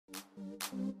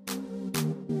This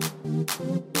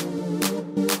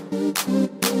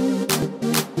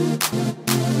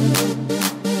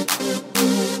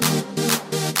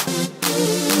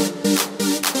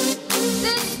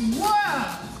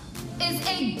world is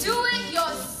a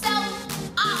do-it-yourself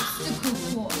obstacle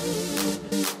course.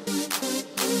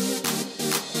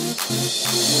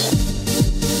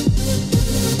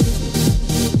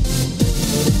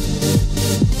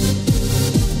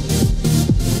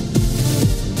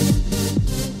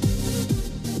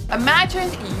 Imagine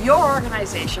your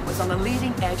organization was on the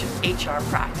leading edge of HR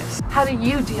practice. How do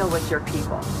you deal with your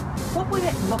people? What would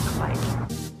it look like?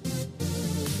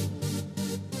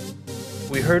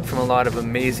 We heard from a lot of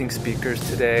amazing speakers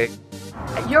today.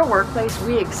 At your workplace,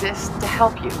 we exist to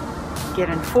help you get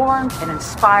informed and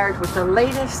inspired with the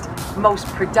latest, most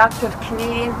productive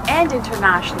Canadian and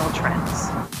international trends.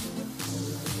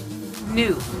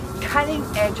 New,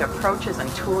 cutting-edge approaches and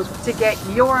tools to get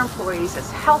your employees as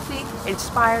healthy,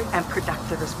 inspired, and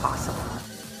productive as possible.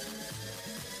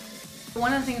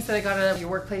 One of the things that I got out of your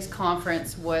workplace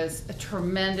conference was a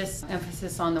tremendous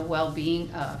emphasis on the well-being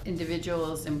of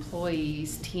individuals,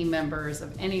 employees, team members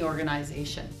of any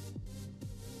organization.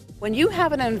 When you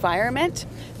have an environment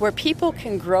where people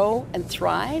can grow and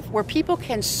thrive, where people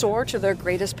can soar to their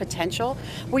greatest potential,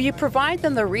 where you provide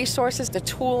them the resources, the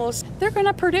tools, they're going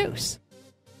to produce.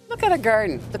 Look at a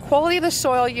garden. The quality of the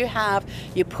soil you have,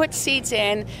 you put seeds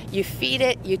in, you feed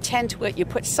it, you tend to it, you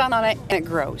put sun on it, and it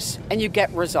grows, and you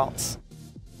get results.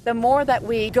 The more that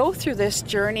we go through this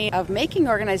journey of making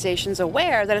organizations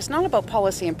aware that it's not about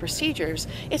policy and procedures,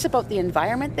 it's about the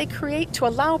environment they create to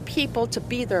allow people to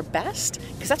be their best,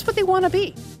 because that's what they want to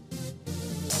be.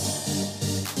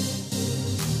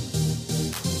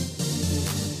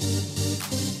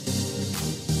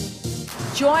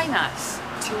 Join us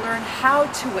to learn how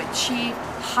to achieve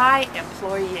high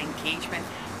employee engagement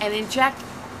and inject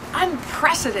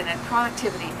unprecedented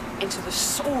productivity into the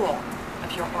soul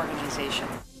of your organization.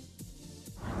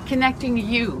 Connecting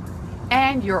you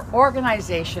and your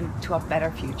organization to a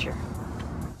better future.